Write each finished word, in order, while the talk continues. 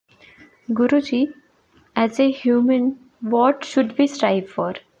Guruji, as a human, what should we strive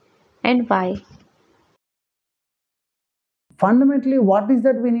for and why? Fundamentally, what is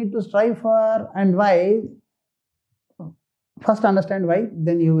that we need to strive for and why? First, understand why,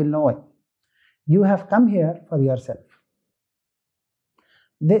 then you will know why. You have come here for yourself.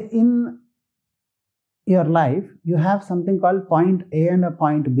 In your life, you have something called point A and a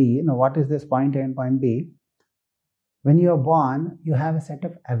point B. Now, what is this point A and point B? When you are born, you have a set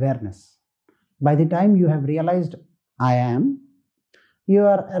of awareness. By the time you have realized, I am, you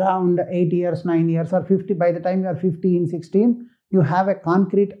are around 8 years, 9 years, or 50. By the time you are 15, 16, you have a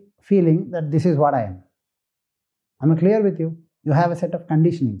concrete feeling that this is what I am. Am I clear with you? You have a set of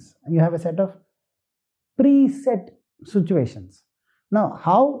conditionings. You have a set of preset situations. Now,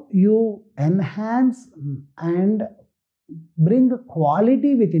 how you enhance and bring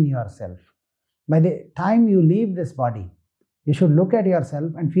quality within yourself. By the time you leave this body, you should look at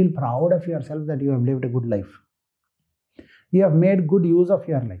yourself and feel proud of yourself that you have lived a good life. You have made good use of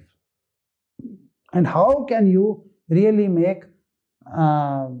your life. And how can you really make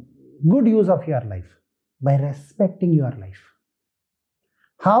good use of your life? By respecting your life.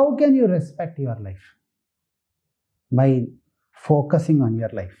 How can you respect your life? By focusing on your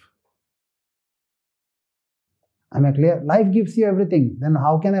life. Am I clear? Life gives you everything. Then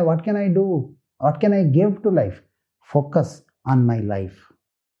what can I do? What can I give to life? Focus on my life.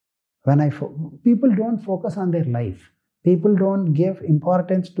 People don't focus on their life. People don't give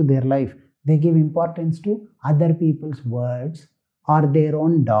importance to their life. They give importance to other people's words or their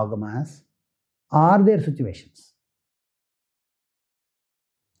own dogmas or their situations.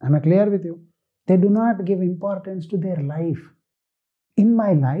 Am I clear with you? They do not give importance to their life. In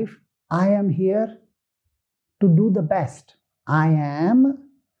my life, I am here to do the best. I am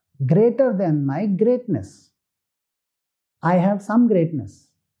greater than my greatness. I have some greatness.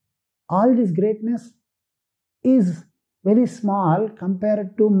 All this greatness is very small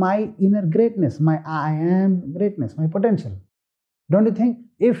compared to my inner greatness, my I am greatness, my potential. Don't you think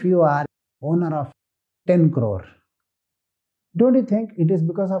if you are owner of 10 crore, don't you think it is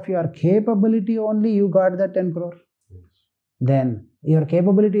because of your capability only you got the 10 crore? Yes. Then your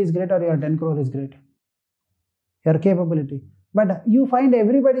capability is great or your 10 crore is great? Your capability. But you find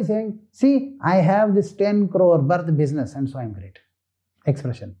everybody saying, see, I have this 10 crore birth business and so I am great.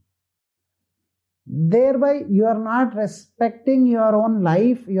 Expression. Thereby, you are not respecting your own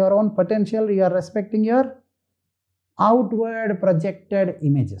life, your own potential, you are respecting your outward projected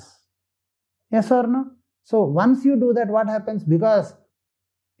images. Yes or no? So, once you do that, what happens? Because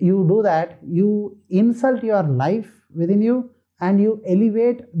you do that, you insult your life within you and you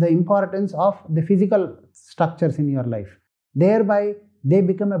elevate the importance of the physical structures in your life. Thereby, they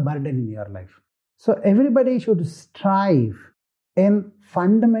become a burden in your life. So, everybody should strive in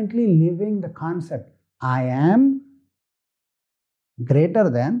fundamentally living the concept, I am greater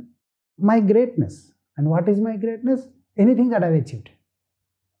than my greatness. And what is my greatness? Anything that I've achieved.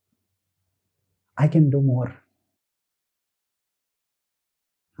 I can do more.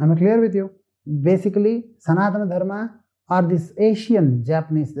 Am I clear with you? Basically, Sanatana Dharma or this Asian,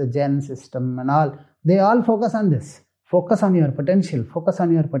 Japanese, the Zen system and all, they all focus on this. Focus on your potential. Focus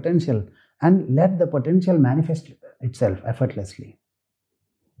on your potential and let the potential manifest itself effortlessly.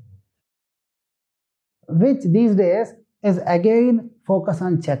 Which these days is again focus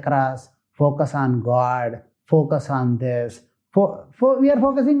on chakras, focus on God, focus on this. We are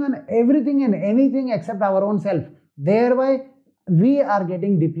focusing on everything and anything except our own self. Thereby, we are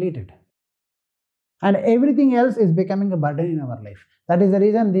getting depleted. And everything else is becoming a burden in our life. That is the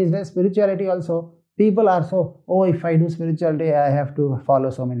reason these days spirituality also, people are so, if I do spirituality, I have to follow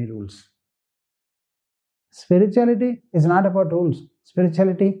so many rules. Spirituality is not about rules.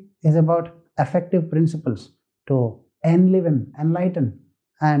 Spirituality is about effective principles to enliven, enlighten,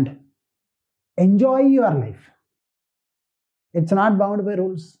 and enjoy your life. It's not bound by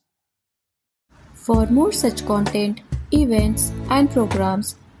rules. For more such content, events, and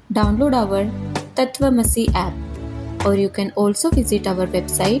programs, download our Tattvamasi app, or you can also visit our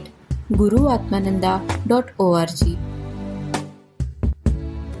website guruatmananda.org.